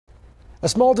A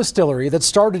small distillery that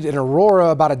started in Aurora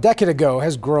about a decade ago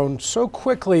has grown so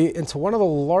quickly into one of the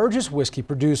largest whiskey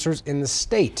producers in the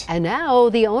state. And now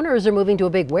the owners are moving to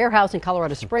a big warehouse in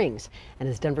Colorado Springs. And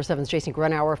as Denver 7's Jason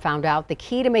Gruenauer found out, the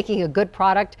key to making a good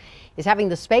product is having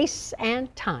the space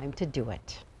and time to do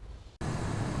it.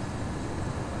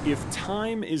 If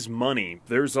time is money,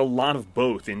 there's a lot of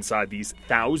both inside these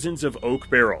thousands of oak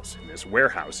barrels in this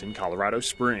warehouse in Colorado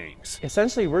Springs.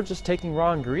 Essentially, we're just taking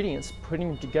raw ingredients, putting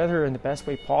them together in the best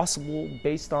way possible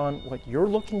based on what you're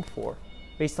looking for,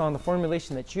 based on the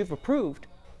formulation that you've approved,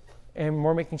 and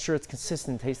we're making sure it's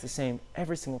consistent and tastes the same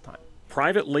every single time.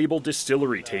 Private label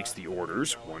distillery takes the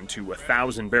orders, 1 to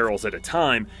 1,000 barrels at a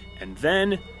time, and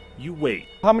then you wait.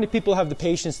 How many people have the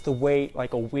patience to wait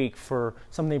like a week for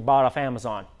something they bought off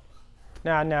Amazon?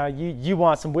 Now you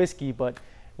want some whiskey, but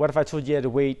what if I told you had to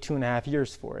wait 2.5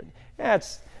 years for it?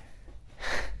 That's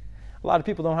a lot of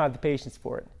people don't have the patience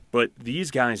for it. But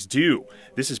these guys do.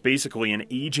 This is basically an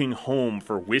aging home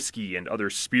for whiskey and other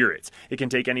spirits. It can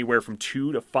take anywhere from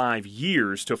 2 to 5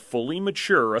 years to fully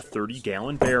mature a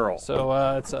 30-gallon barrel. So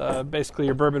it's basically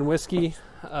your bourbon whiskey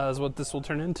is what this will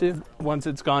turn into. Once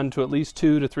it's gone to at least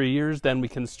 2 to 3 years, then we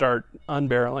can start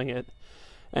unbarreling it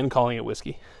and calling it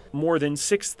whiskey. More than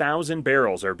 6,000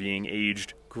 barrels are being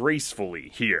aged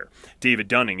gracefully here. David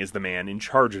Dunning is the man in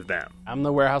charge of them. I'm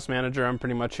the warehouse manager. I'm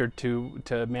pretty much here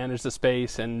to manage the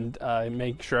space and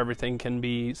make sure everything can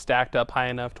be stacked up high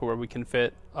enough to where we can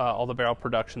fit all the barrel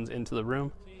productions into the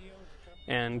room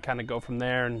and kind of go from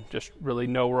there and just really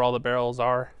know where all the barrels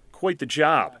are. Quite the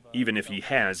job, even if he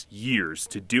has years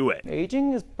to do it.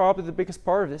 Aging is probably the biggest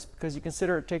part of this because you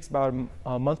consider it takes about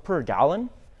a month per gallon.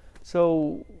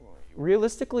 So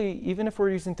realistically, even if we're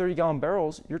using 30-gallon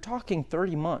barrels, you're talking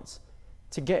 30 months.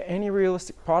 To get any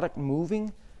realistic product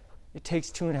moving, it takes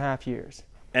 2.5 years.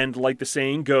 And like the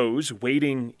saying goes,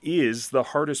 waiting is the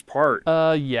hardest part.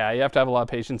 Yeah, you have to have a lot of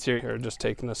patience here. You're just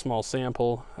taking a small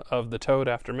sample of the toad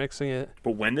after mixing it.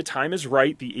 But when the time is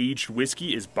right, the aged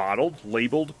whiskey is bottled,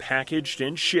 labeled, packaged,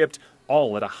 and shipped,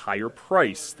 all at a higher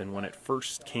price than when it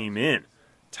first came in.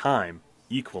 Time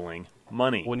equaling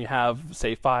money. When you have,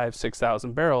 say,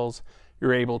 5,000-6,000 barrels,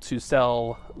 you're able to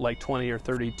sell like 20 or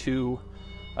 30 to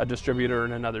a distributor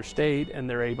in another state, and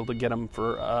they're able to get them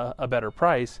for a better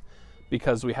price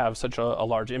because we have such a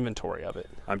large inventory of it.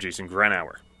 I'm Jason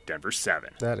Gruenauer, Denver 7.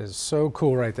 That is so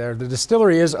cool right there. The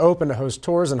distillery is open to host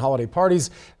tours and holiday parties.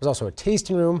 There's also a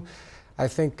tasting room. I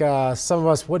think some of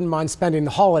us wouldn't mind spending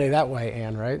the holiday that way,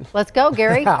 Ann, right? Let's go,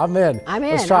 Gary. I'm in. I'm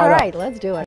in. Let's try All it out. right, let's do it.